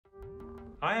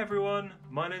Hi everyone,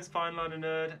 my name's Fineliner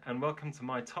Nerd and welcome to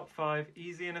my top 5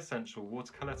 easy and essential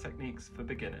watercolour techniques for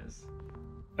beginners.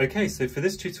 Okay, so for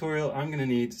this tutorial I'm going to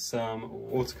need some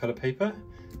watercolour paper.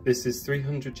 This is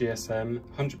 300 GSM,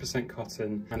 100%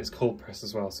 cotton, and it's cold pressed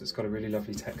as well, so it's got a really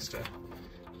lovely texture.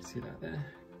 See that there?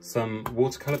 Some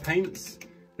watercolour paints.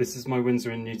 This is my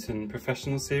Winsor & Newton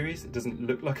Professional series. It doesn't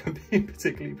look like I'm being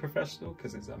particularly professional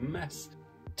because it's a mess.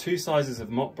 2 sizes of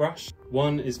mop brush.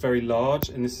 One is very large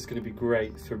and this is going to be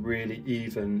great for really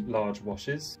even large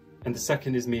washes. And the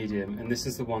second is medium, and this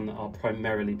is the one that I'll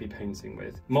primarily be painting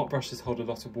with. Mop brushes hold a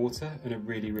lot of water and are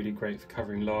really great for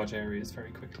covering large areas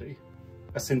very quickly.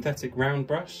 A synthetic round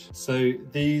brush. So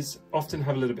these often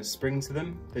have a little bit of spring to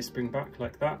them. They spring back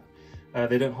like that.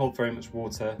 They don't hold very much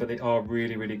water, but they are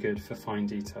really good for fine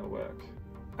detail work.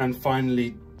 And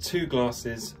finally, 2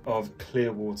 glasses of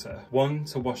clear water. One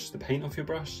to wash the paint off your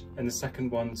brush, and the second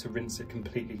one to rinse it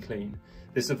completely clean.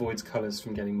 This avoids colours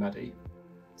from getting muddy.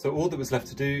 So all that was left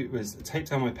to do was tape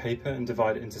down my paper and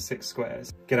divide it into 6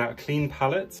 squares. Get out a clean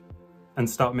palette and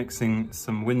start mixing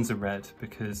some Winsor red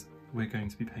because we're going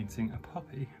to be painting a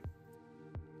poppy.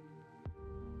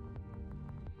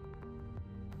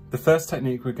 The first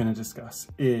technique we're going to discuss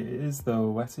is the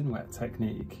wet in wet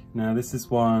technique. Now this is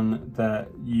one that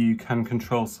you can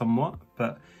control somewhat,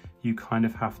 but you kind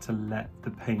of have to let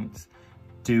the paint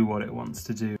do what it wants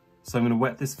to do. So I'm going to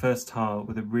wet this first tile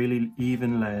with a really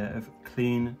even layer of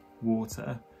clean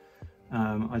water.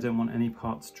 I don't want any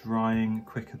parts drying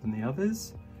quicker than the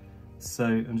others, so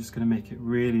I'm just going to make it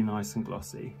really nice and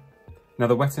glossy. Now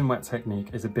the wet in wet technique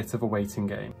is a bit of a waiting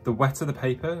game. The wetter the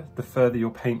paper, the further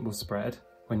your paint will spread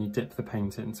when you dip the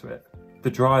paint into it. The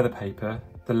drier the paper,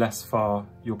 the less far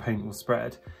your paint will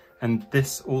spread. And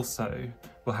this also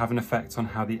will have an effect on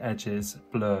how the edges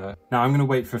blur. Now I'm going to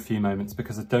wait for a few moments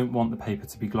because I don't want the paper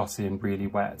to be glossy and really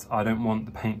wet. I don't want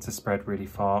the paint to spread really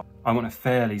far. I want a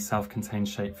fairly self-contained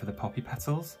shape for the poppy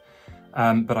petals,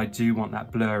 but I do want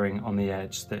that blurring on the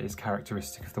edge that is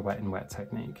characteristic of the wet in wet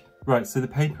technique. Right, so the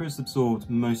paper has absorbed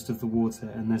most of the water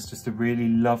and there's just a really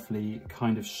lovely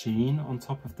kind of sheen on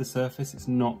top of the surface. It's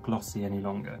not glossy any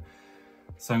longer.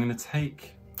 So I'm going to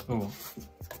take, I'm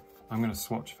going to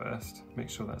swatch first, make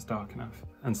sure that's dark enough.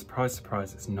 And surprise,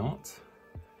 surprise, it's not.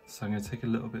 So I'm going to take a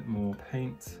little bit more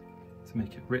paint to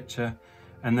make it richer.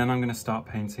 And then I'm going to start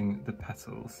painting the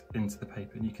petals into the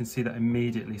paper. And you can see that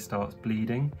immediately starts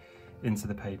bleeding into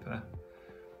the paper.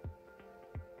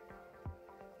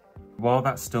 While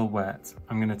that's still wet,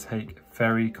 I'm going to take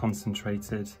very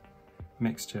concentrated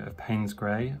mixture of Payne's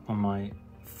Grey on my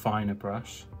finer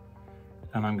brush,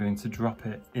 and I'm going to drop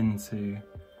it into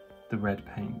the red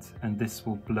paint, and this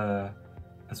will blur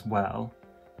as well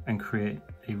and create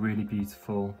a really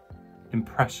beautiful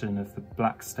impression of the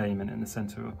black stamen in the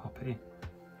centre of a poppy.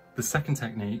 The second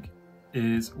technique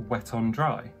is wet on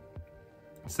dry.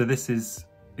 So this is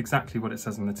exactly what it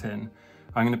says on the tin.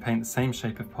 I'm going to paint the same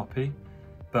shape of poppy,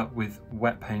 but with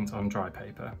wet paint on dry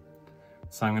paper.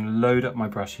 So I'm going to load up my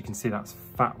brush. You can see that's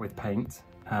fat with paint,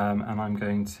 and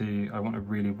I want a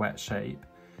really wet shape,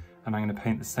 and I'm going to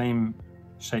paint the same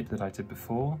shape that I did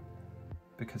before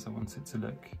because I want it to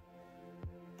look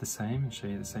the same and show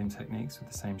you the same techniques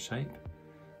with the same shape.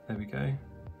 There we go.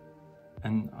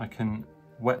 And I can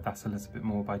wet that a little bit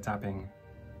more by dabbing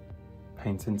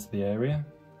paint into the area.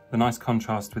 The nice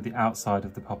contrast with the outside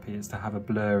of the poppy is to have a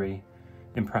blurry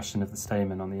impression of the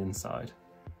stamen on the inside.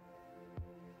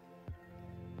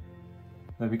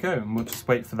 There we go, and we'll just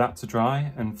wait for that to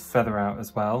dry and feather out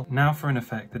as well. Now for an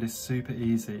effect that is super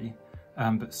easy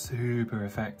but super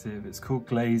effective. It's called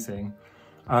glazing,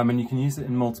 and you can use it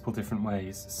in multiple different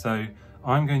ways. So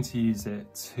I'm going to use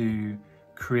it to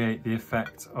create the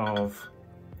effect of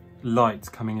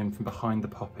light coming in from behind the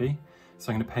poppy.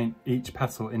 So I'm going to paint each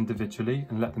petal individually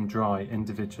and let them dry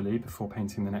individually before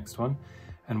painting the next one.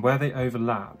 And where they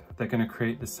overlap, they're going to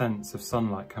create the sense of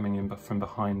sunlight coming in from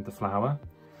behind the flower.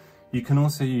 You can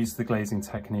also use the glazing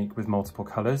technique with multiple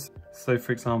colours. So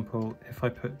for example, if I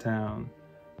put down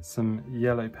some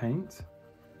yellow paint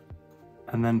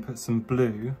and then put some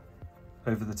blue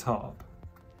over the top,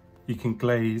 you can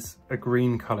glaze a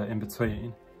green colour in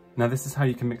between. Now this is how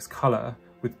you can mix colour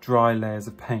with dry layers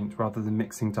of paint rather than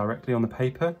mixing directly on the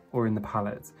paper or in the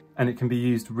palette, and it can be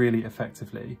used really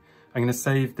effectively. I'm going to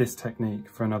save this technique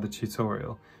for another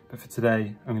tutorial, but for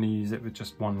today I'm going to use it with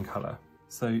just one colour.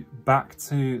 So back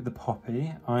to the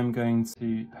poppy, I'm going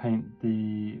to paint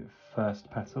the first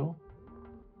petal,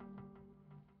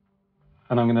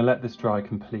 and I'm going to let this dry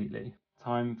completely.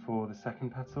 Time for the second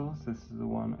petal, so this is the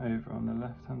one over on the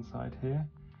left hand side here,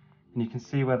 and you can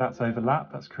see where that's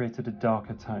overlapped, that's created a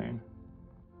darker tone.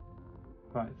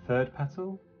 Right, third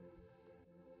petal,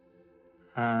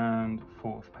 and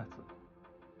fourth petal.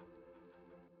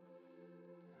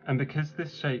 And because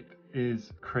this shape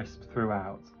is crisp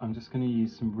throughout, I'm just going to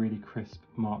use some really crisp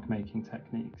mark making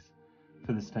techniques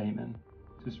for the stamen.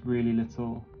 Just really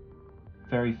little,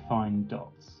 very fine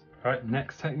dots. Right,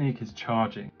 next technique is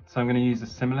charging. So I'm going to use a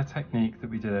similar technique that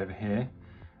we did over here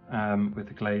with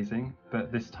the glazing,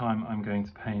 but this time I'm going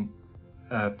to paint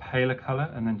a paler colour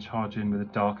and then charge in with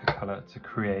a darker colour to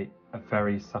create a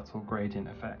very subtle gradient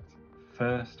effect.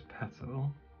 First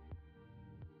petal.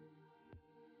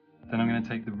 Then I'm going to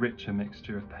take the richer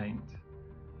mixture of paint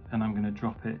and I'm going to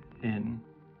drop it in.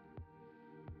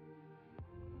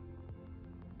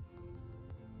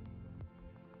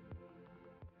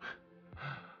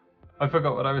 I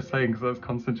forgot what I was saying because I was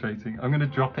concentrating. I'm going to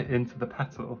drop it into the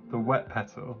petal, the wet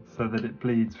petal, so that it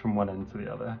bleeds from one end to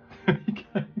the other. There we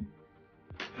go.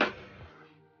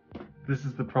 This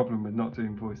is the problem with not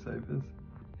doing voiceovers.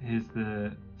 Here's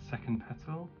the second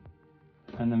petal,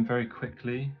 and then very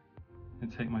quickly I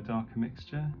take my darker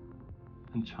mixture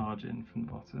and charge in from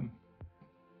the bottom.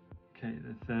 Okay,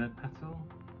 the third petal.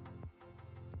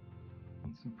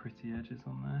 Want some pretty edges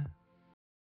on there.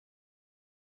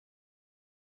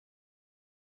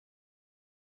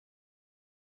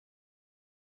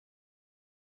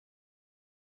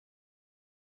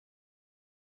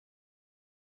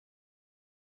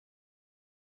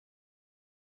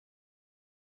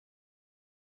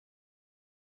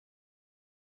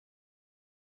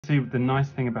 See, the nice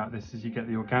thing about this is you get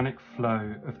the organic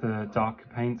flow of the darker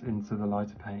paint into the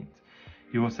lighter paint.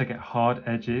 You also get hard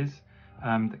edges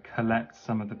that collect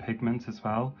some of the pigment as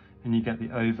well, and you get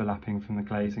the overlapping from the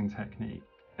glazing technique.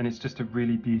 And it's just a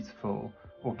really beautiful,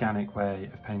 organic way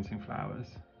of painting flowers.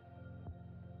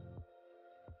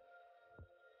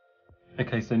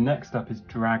 Okay, so next up is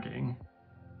dragging.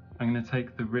 I'm going to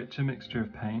take the richer mixture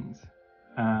of paint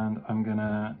and I'm going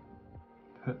to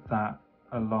put that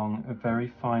along a very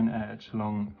fine edge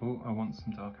along, oh, I want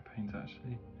some darker paint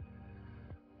actually.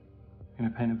 I'm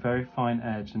going to paint a very fine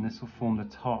edge and this will form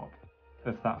the top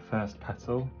of that first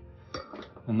petal.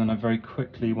 And then I very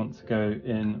quickly want to go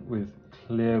in with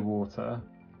clear water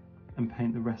and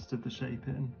paint the rest of the shape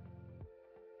in.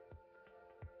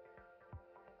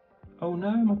 Oh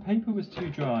no, my paper was too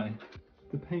dry.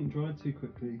 The paint dried too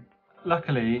quickly.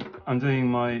 Luckily, I'm doing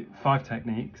my 5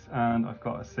 techniques and I've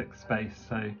got a 6th space,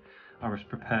 so I was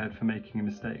prepared for making a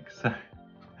mistake. So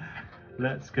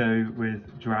let's go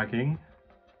with dragging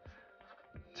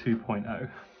 2.0.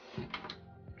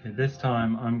 Okay, this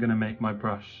time I'm going to make my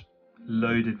brush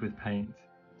loaded with paint.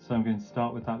 So I'm going to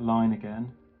start with that line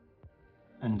again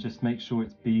and just make sure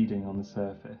it's beading on the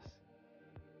surface.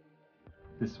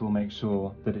 This will make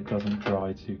sure that it doesn't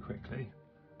dry too quickly.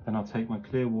 Then I'll take my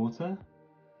clear water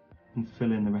and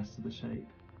fill in the rest of the shape.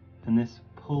 And this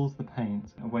pulls the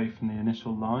paint away from the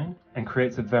initial line and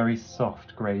creates a very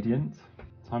soft gradient.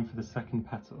 Time for the second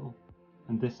petal.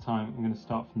 And this time I'm going to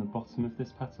start from the bottom of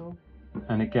this petal.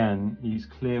 And again, use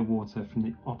clear water from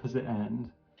the opposite end.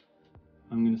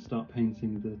 I'm going to start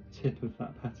painting the tip of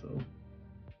that petal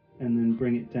and then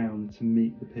bring it down to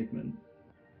meet the pigment.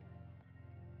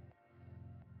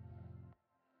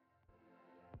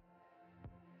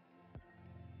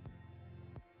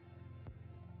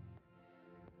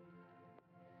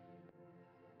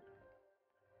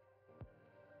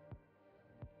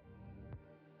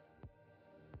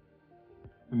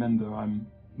 Remember, I'm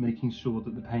making sure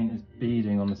that the paint is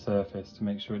beading on the surface to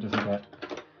make sure it doesn't get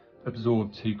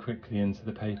absorbed too quickly into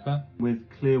the paper. With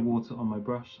clear water on my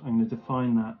brush, I'm going to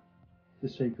define the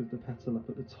shape of the petal up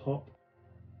at the top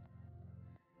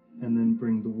and then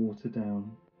bring the water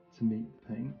down to meet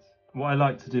the paint. What I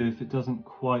like to do, if it doesn't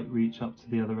quite reach up to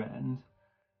the other end,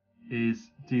 is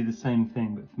do the same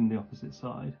thing but from the opposite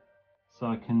side. So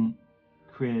I can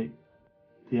create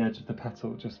the edge of the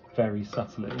petal just very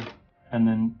subtly and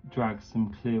then drag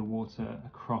some clear water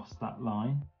across that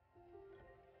line.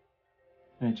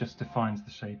 And it just defines the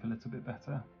shape a little bit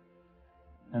better.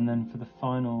 And then for the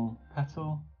final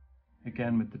petal,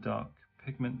 again with the dark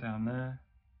pigment down there,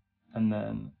 and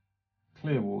then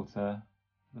clear water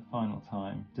for the final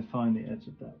time, define the edge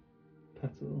of that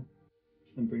petal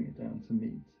and bring it down to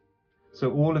meet.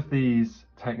 So all of these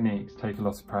techniques take a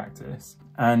lot of practice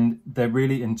and they're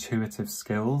really intuitive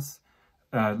skills.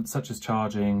 Such as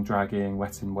charging, dragging,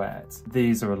 wet in wet.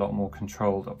 These are a lot more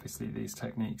controlled, obviously, these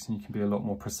techniques, and you can be a lot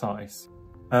more precise.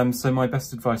 So my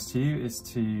best advice to you is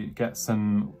to get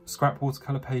some scrap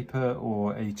watercolour paper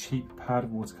or a cheap pad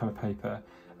of watercolour paper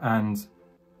and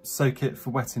soak it for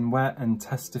wet in wet and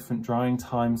test different drying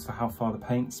times for how far the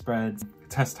paint spreads.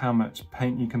 test how much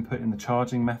paint you can put in the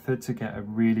charging method to get a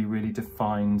really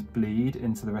defined bleed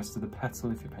into the rest of the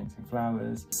petal if you're painting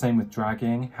flowers. Same with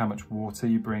dragging, how much water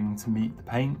you bring to meet the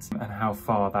paint and how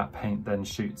far that paint then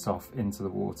shoots off into the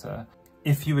water.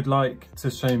 If you would like to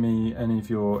show me any of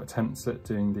your attempts at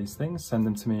doing these things, send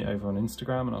them to me over on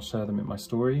Instagram and I'll share them in my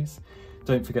stories.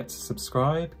 Don't forget to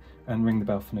subscribe and ring the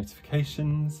bell for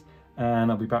notifications,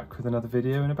 and I'll be back with another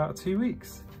video in about 2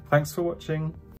 weeks. Thanks for watching.